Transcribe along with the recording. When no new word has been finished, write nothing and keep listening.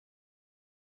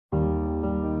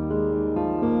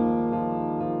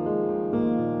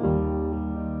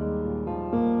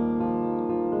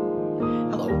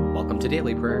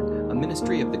Daily Prayer, a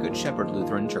ministry of the Good Shepherd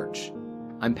Lutheran Church.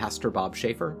 I'm Pastor Bob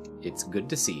Schaefer. It's good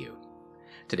to see you.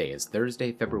 Today is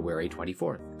Thursday, February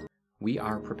 24th. We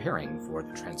are preparing for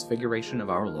the Transfiguration of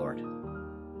our Lord.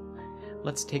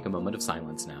 Let's take a moment of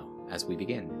silence now as we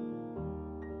begin.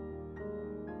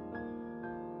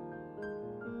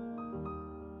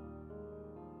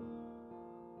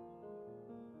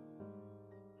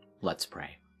 Let's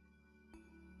pray.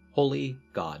 Holy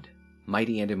God,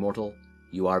 mighty and immortal,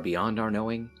 you are beyond our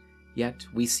knowing, yet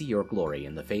we see your glory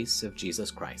in the face of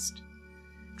Jesus Christ.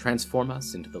 Transform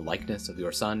us into the likeness of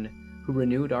your Son, who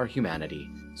renewed our humanity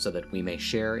so that we may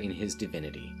share in his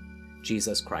divinity,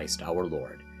 Jesus Christ our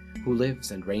Lord, who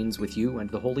lives and reigns with you and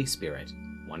the Holy Spirit,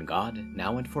 one God,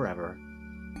 now and forever.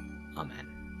 Amen.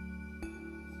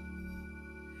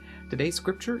 Today's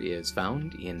scripture is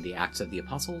found in the Acts of the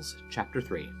Apostles, chapter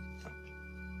 3.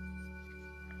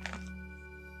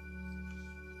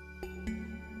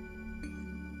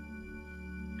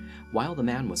 While the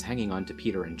man was hanging on to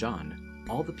Peter and John,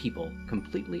 all the people,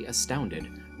 completely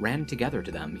astounded, ran together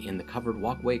to them in the covered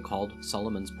walkway called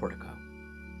Solomon's Portico.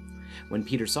 When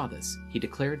Peter saw this, he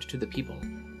declared to the people,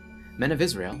 "Men of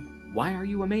Israel, why are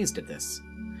you amazed at this?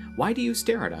 Why do you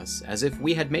stare at us as if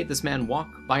we had made this man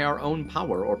walk by our own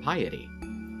power or piety?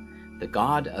 The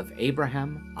God of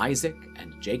Abraham, Isaac,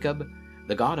 and Jacob,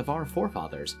 the God of our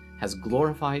forefathers, has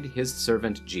glorified his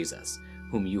servant Jesus,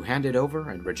 whom you handed over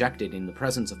and rejected in the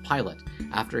presence of Pilate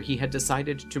after he had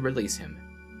decided to release him.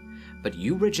 But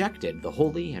you rejected the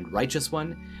holy and righteous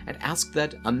one and asked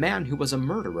that a man who was a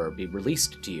murderer be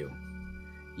released to you.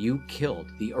 You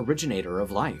killed the originator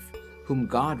of life, whom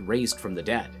God raised from the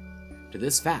dead. To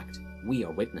this fact, we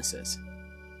are witnesses.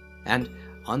 And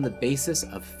on the basis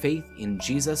of faith in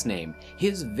Jesus' name,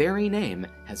 his very name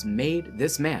has made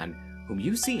this man, whom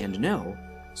you see and know,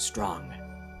 strong.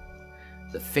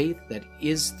 The faith that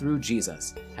is through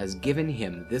Jesus has given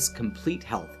him this complete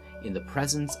health in the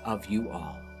presence of you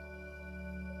all."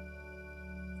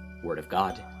 Word of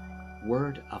God,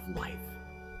 word of life.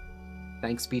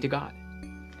 Thanks be to God.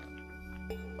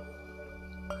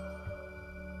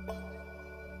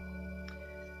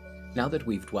 Now that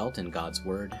we've dwelt in God's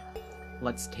word,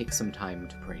 let's take some time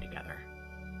to pray together.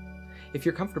 If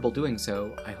you're comfortable doing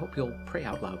so, I hope you'll pray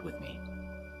out loud with me.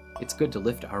 It's good to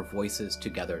lift our voices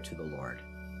together to the Lord.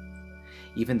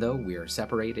 Even though we're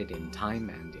separated in time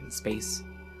and in space,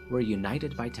 we're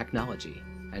united by technology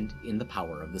and in the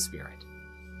power of the Spirit.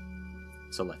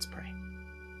 So let's pray.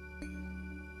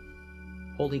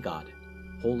 Holy God,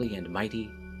 holy and mighty,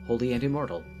 holy and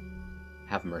immortal,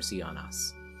 have mercy on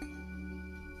us.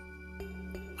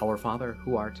 Our Father,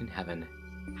 who art in heaven,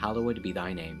 hallowed be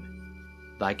thy name.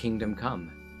 Thy kingdom come,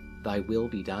 thy will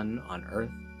be done on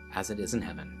earth as it is in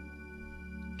heaven.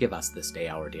 Give us this day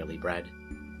our daily bread,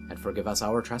 and forgive us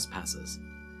our trespasses,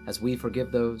 as we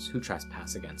forgive those who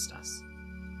trespass against us.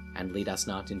 And lead us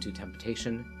not into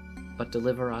temptation, but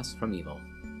deliver us from evil.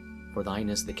 For thine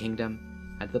is the kingdom,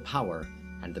 and the power,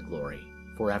 and the glory,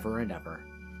 forever and ever.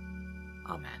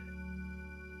 Amen.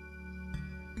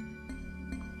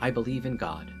 I believe in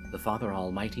God, the Father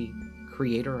Almighty,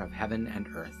 creator of heaven and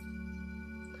earth.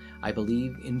 I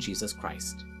believe in Jesus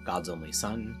Christ, God's only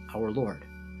Son, our Lord,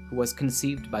 who was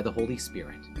conceived by the Holy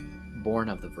Spirit, born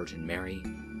of the Virgin Mary,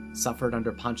 suffered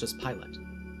under Pontius Pilate,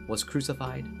 was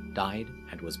crucified, died,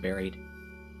 and was buried.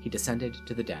 He descended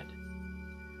to the dead.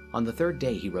 On the third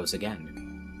day he rose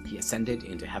again. He ascended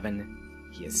into heaven.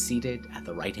 He is seated at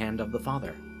the right hand of the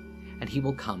Father, and he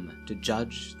will come to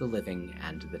judge the living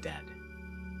and the dead.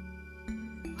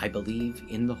 I believe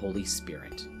in the Holy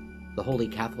Spirit, the Holy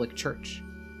Catholic Church,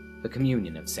 the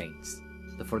communion of saints,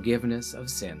 the forgiveness of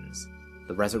sins,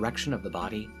 the resurrection of the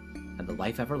body, and the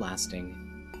life everlasting.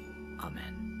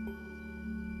 Amen.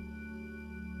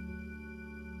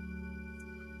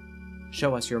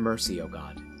 Show us your mercy, O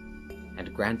God,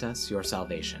 and grant us your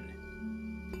salvation.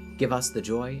 Give us the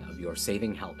joy of your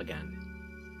saving help again,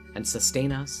 and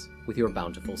sustain us with your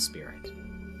bountiful Spirit.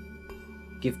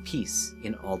 Give peace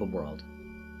in all the world,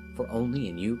 for only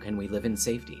in you can we live in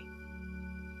safety.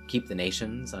 Keep the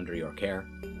nations under your care,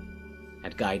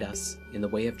 and guide us in the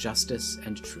way of justice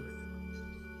and truth.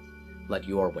 Let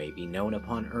your way be known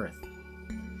upon earth,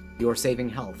 your saving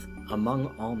health among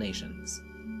all nations.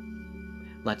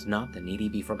 Let not the needy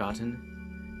be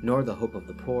forgotten, nor the hope of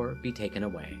the poor be taken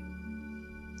away.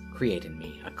 Create in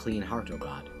me a clean heart, O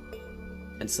God,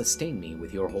 and sustain me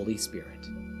with your Holy Spirit.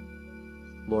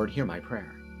 Lord, hear my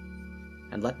prayer,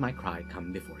 and let my cry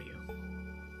come before you.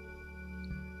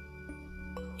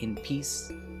 In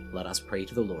peace, let us pray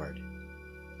to the Lord.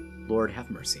 Lord, have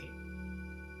mercy.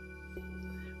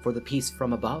 For the peace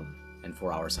from above, and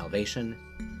for our salvation,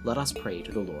 Let us pray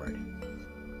to the Lord.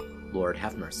 Lord,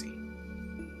 have mercy.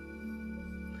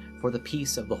 For the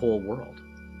peace of the whole world,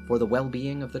 for the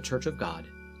well-being of the Church of God,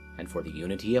 and for the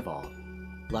unity of all,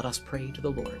 let us pray to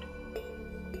the Lord.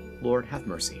 Lord, have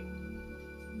mercy.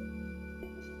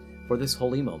 For this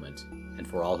holy moment, and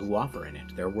for all who offer in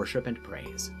it their worship and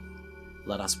praise,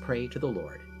 let us pray to the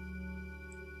Lord.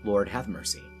 Lord, have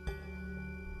mercy.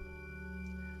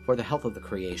 For the health of the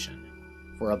creation,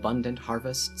 for abundant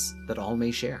harvests that all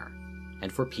may share,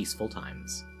 and for peaceful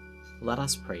times, let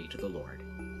us pray to the Lord.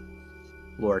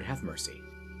 Lord, have mercy.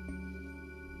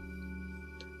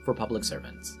 For public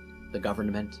servants, the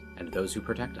government, and those who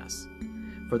protect us,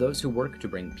 for those who work to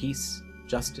bring peace,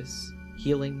 justice,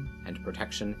 healing, and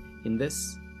protection in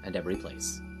this and every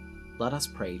place, let us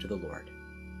pray to the Lord.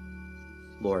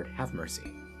 Lord, have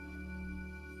mercy.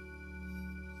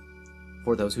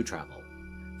 For those who travel,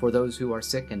 for those who are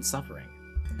sick and suffering,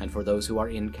 and for those who are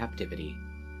in captivity,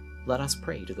 let us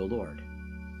pray to the Lord.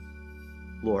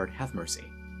 Lord, have mercy.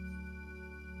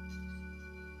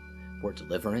 For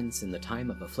deliverance in the time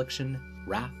of affliction,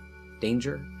 wrath,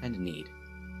 danger, and need,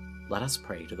 let us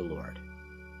pray to the Lord.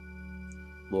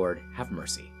 Lord, have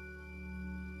mercy.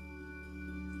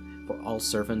 For all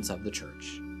servants of the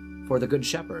Church, for the Good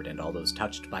Shepherd and all those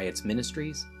touched by its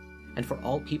ministries, and for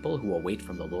all people who await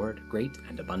from the Lord great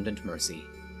and abundant mercy,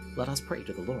 let us pray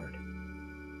to the Lord.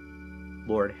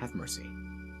 Lord, have mercy.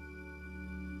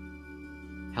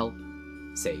 Help,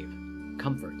 save,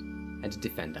 comfort, and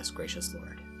defend us, gracious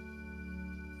Lord.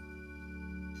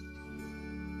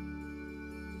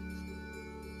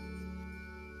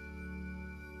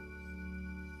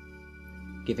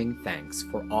 Giving thanks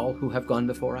for all who have gone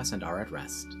before us and are at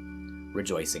rest,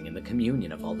 rejoicing in the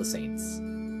communion of all the saints,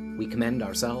 we commend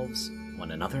ourselves,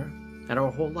 one another, and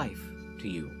our whole life to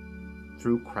you,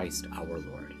 through Christ our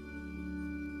Lord.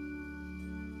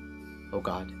 O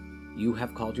God, you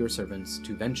have called your servants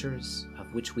to ventures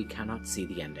of which we cannot see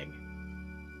the ending,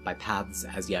 by paths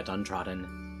as yet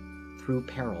untrodden, through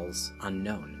perils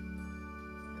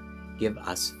unknown. Give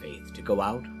us faith to go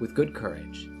out with good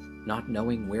courage, not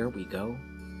knowing where we go,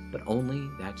 but only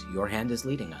that your hand is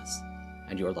leading us,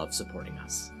 and your love supporting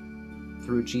us.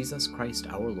 Through Jesus Christ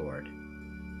our Lord.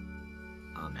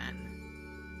 Amen.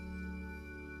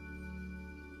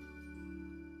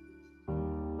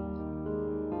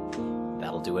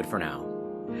 That'll do it for now.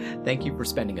 Thank you for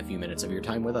spending a few minutes of your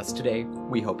time with us today.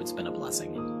 We hope it's been a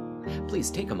blessing. Please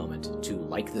take a moment to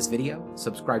like this video,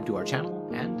 subscribe to our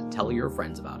channel, and tell your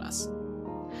friends about us.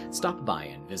 Stop by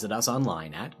and visit us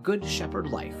online at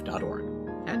goodshepherdlife.org,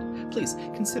 and please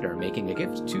consider making a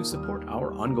gift to support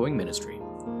our ongoing ministry.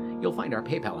 You'll find our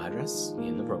PayPal address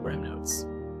in the program notes.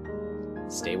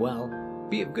 Stay well,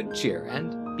 be of good cheer,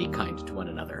 and be kind to one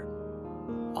another.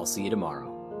 I'll see you tomorrow.